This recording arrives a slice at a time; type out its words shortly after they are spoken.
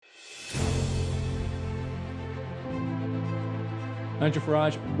Nigel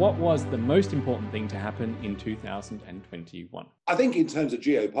Farage, what was the most important thing to happen in 2021? I think in terms of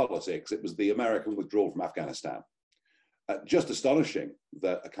geopolitics, it was the American withdrawal from Afghanistan. Just astonishing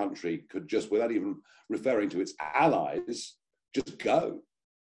that a country could just, without even referring to its allies, just go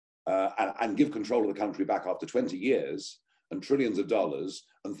and give control of the country back after 20 years and trillions of dollars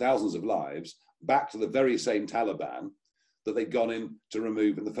and thousands of lives back to the very same Taliban that they'd gone in to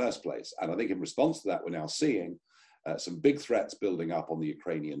remove in the first place. And I think in response to that, we're now seeing some big threats building up on the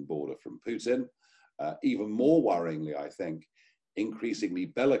Ukrainian border from Putin. Even more worryingly, I think, increasingly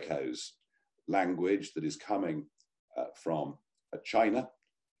bellicose language that is coming from China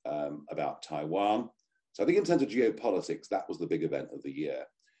about Taiwan. So I think in terms of geopolitics, that was the big event of the year.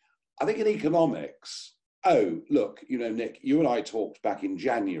 I think in economics, look, Nick, you and I talked back in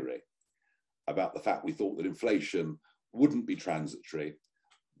January about the fact we thought that inflation wouldn't be transitory.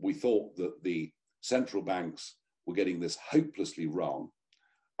 We thought that the central banks were getting this hopelessly wrong.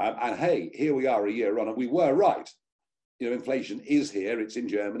 And hey, here we are a year on, and we were right. Inflation is here. It's in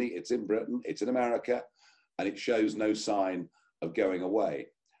Germany, it's in Britain, it's in America, and it shows no sign of going away.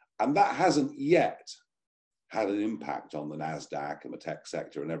 And that hasn't yet had an impact on the NASDAQ and the tech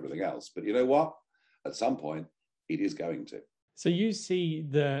sector and everything else. But you know what? At some point, it is going to. So you see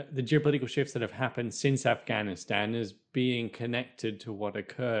the geopolitical shifts that have happened since Afghanistan as being connected to what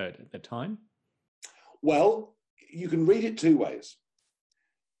occurred at the time? Well, you can read it two ways.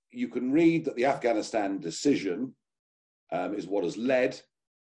 You can read that the Afghanistan decision is what has led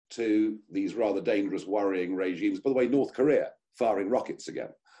to these rather dangerous, worrying regimes. By the way, North Korea firing rockets again.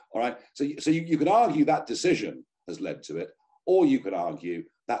 All right. So you could argue that decision has led to it, or you could argue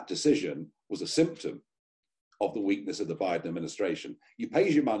that decision was a symptom of the weakness of the Biden administration. You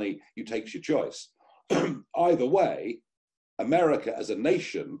pays your money, you takes your choice. Either way, America as a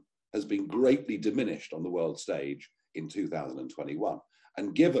nation has been greatly diminished on the world stage in 2021.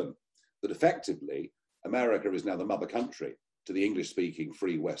 And given that effectively America is now the mother country to the English-speaking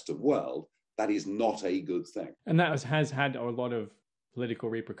free Western world, that is not a good thing. And that has had a lot of political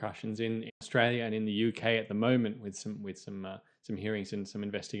repercussions in Australia and in the UK at the moment, with some hearings and some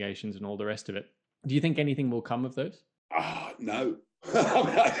investigations and all the rest of it. Do you think anything will come of those? No.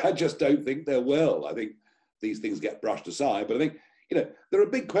 I just don't think there will. I think these things get brushed aside. But I think, there are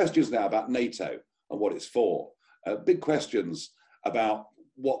big questions now about NATO and what it's for. Big questions about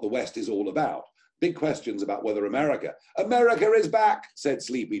what the West is all about. Big questions about whether America is back, said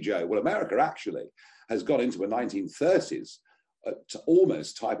Sleepy Joe. Well, America actually has got into a 1930s to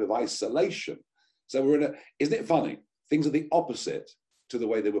almost type of isolation. So isn't it funny? Things are the opposite to the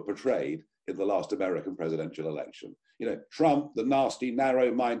way they were portrayed in the last American presidential election. Trump, the nasty,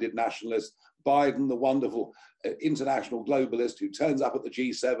 narrow-minded nationalist, Biden, the wonderful international globalist who turns up at the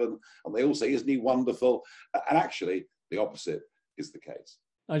G7, and they all say, isn't he wonderful? And actually, the opposite is the case.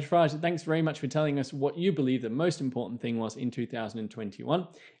 Nigel Farage, thanks very much for telling us what you believe the most important thing was in 2021.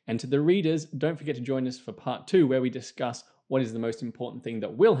 And to the readers, don't forget to join us for part 2, where we discuss what is the most important thing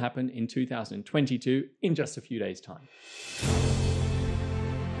that will happen in 2022 in just a few days' time.